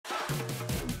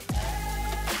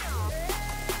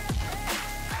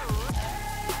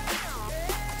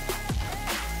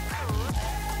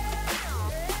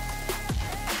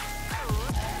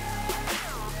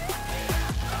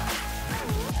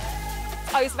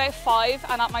I was about 5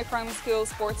 and at my primary school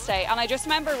sports day, and I just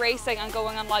remember racing and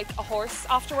going on like a horse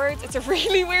afterwards. It's a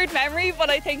really weird memory, but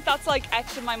I think that's like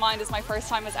etched in my mind as my first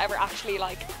time as ever actually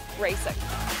like racing.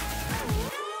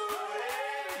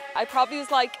 I probably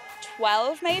was like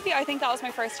 12 maybe. I think that was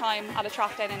my first time at a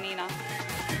track down in Nina.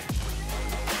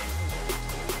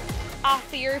 At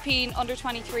the European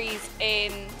Under-23s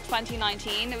in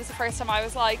 2019, it was the first time I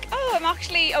was like, oh, I'm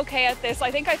actually okay at this. I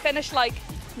think I finished like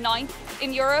 9th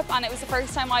in Europe, and it was the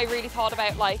first time I really thought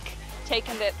about like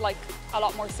taking it like a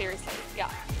lot more seriously. Yeah.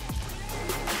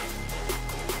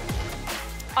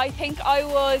 I think I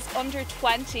was under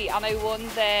 20 and I won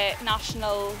the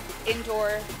national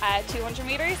indoor 200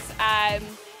 metres.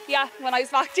 Yeah, when I was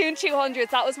back doing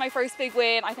 200s, that was my first big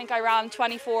win. I think I ran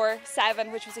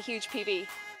 24:7, which was a huge PB.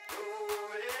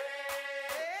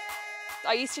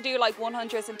 I used to do like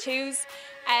 100s and 2s.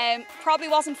 Probably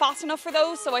wasn't fast enough for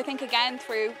those, so I think again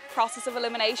through process of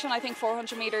elimination, I think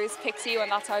 400 metres picks you,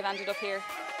 and that's how I've ended up here.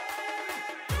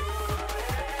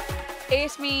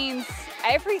 It means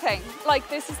everything. Like,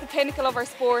 this is the pinnacle of our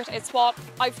sport. It's what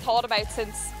I've thought about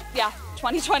since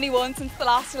 2021, since the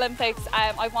last Olympics.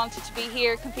 I've wanted to be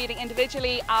here competing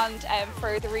individually and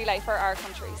for the relay for our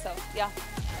country, so yeah.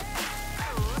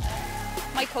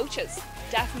 My coaches.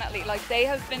 Definitely, like they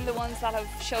have been the ones that have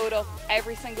showed up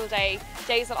every single day.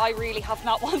 Days that I really have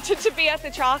not wanted to be at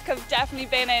the track, have definitely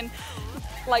been in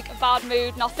like a bad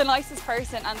mood, not the nicest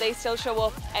person, and they still show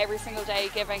up every single day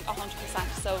giving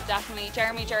 100%. So definitely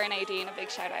Jeremy, Ger and Nadine, a big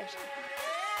shout out.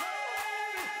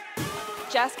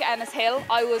 𝐒𝐞𝐞𝐭,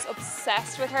 I was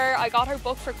obsessed with her. I got her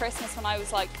book for Christmas when I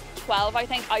was like 12, I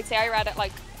think. I'd say I read it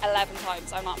like 11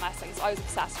 times, I'm not messing, so I was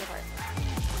obsessed with her.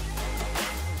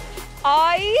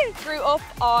 I grew up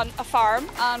on a farm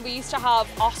and we used to have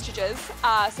ostriches,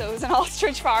 so it was an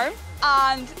ostrich farm,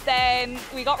 and then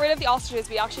we got rid of the ostriches.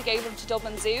 We actually gave them to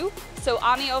Dublin Zoo, so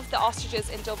any of the ostriches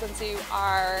in Dublin Zoo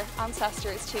are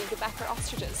ancestors to the Becker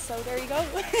ostriches, so there you go.